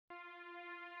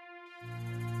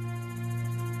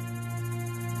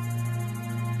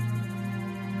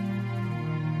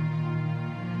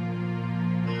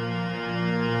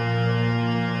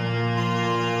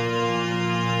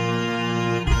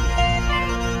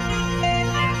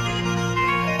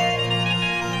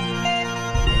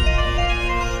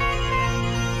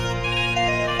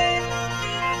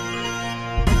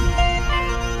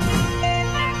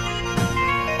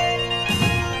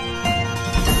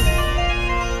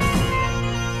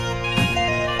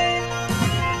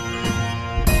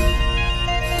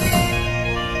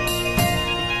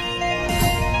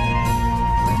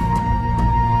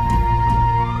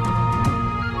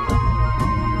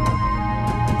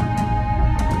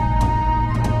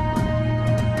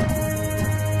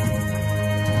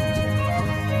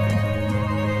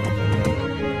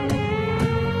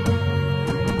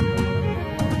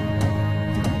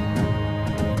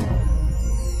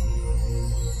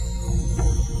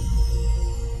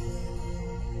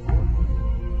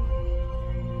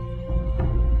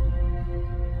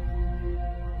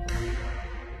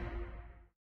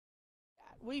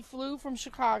we flew from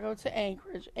Chicago to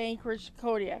Anchorage, Anchorage to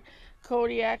Kodiak,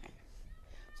 Kodiak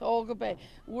to Olga Bay.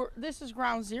 This is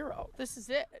ground zero. This is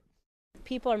it.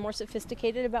 People are more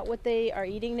sophisticated about what they are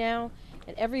eating now,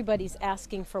 and everybody's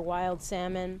asking for wild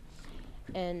salmon,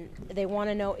 and they want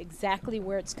to know exactly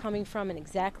where it's coming from and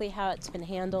exactly how it's been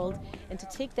handled, and to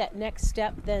take that next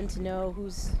step then to know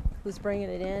who's bringing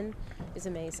it in is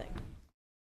amazing.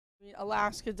 I mean,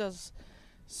 Alaska does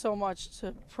so much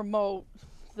to promote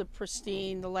the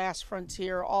pristine, the last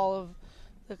frontier, all of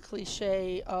the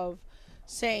cliche of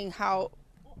saying how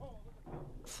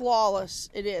flawless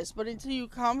it is. But until you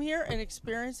come here and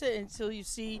experience it, until you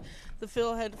see the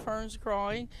fieldhead ferns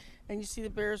growing and you see the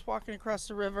bears walking across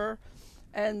the river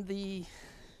and the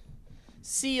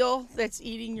seal that's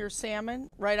eating your salmon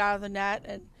right out of the net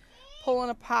and pulling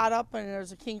a pot up and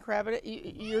there's a king crab in it,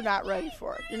 you're not ready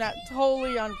for it. You're not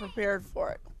totally unprepared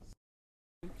for it.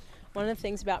 One of the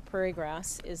things about prairie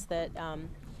grass is that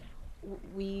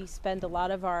we spend a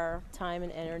lot of our time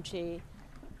and energy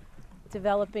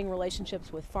developing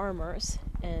relationships with farmers,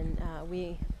 and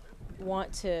we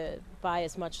want to buy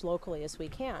as much locally as we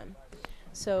can.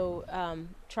 So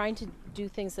trying to do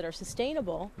things that are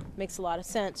sustainable makes a lot of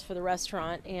sense for the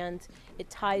restaurant, and it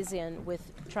ties in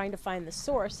with trying to find the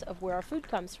source of where our food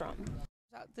comes from.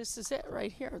 This is it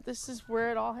right here. This is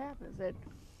where it all happens. That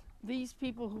these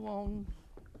people who own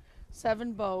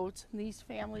 7 boats, and these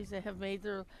families that have made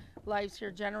their lives here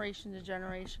generation to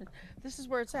generation, this is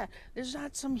where it's at. There's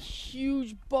not some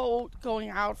huge boat going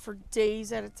out for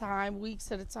days at a time,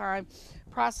 weeks at a time,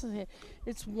 processing it.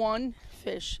 It's one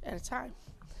fish at a time.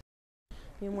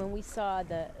 And when we saw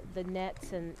the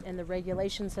nets and the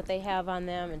regulations that they have on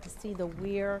them, and to see the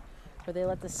weir where they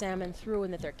let the salmon through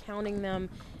and that they're counting them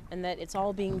and that it's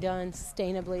all being done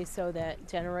sustainably so that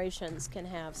generations can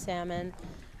have salmon,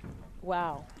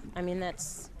 wow. I mean,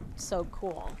 that's so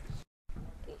cool.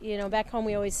 You know, back home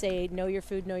we always say, know your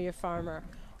food, know your farmer.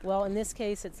 Well, in this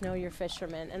case, it's know your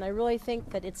fisherman. And I really think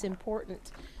that it's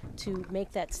important to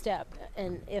make that step.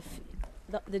 And if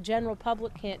the general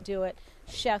public can't do it,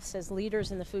 chefs as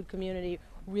leaders in the food community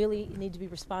really need to be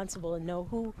responsible and know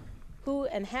who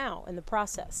and how in the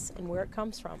process and where it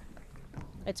comes from.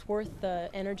 It's worth the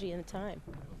energy and the time.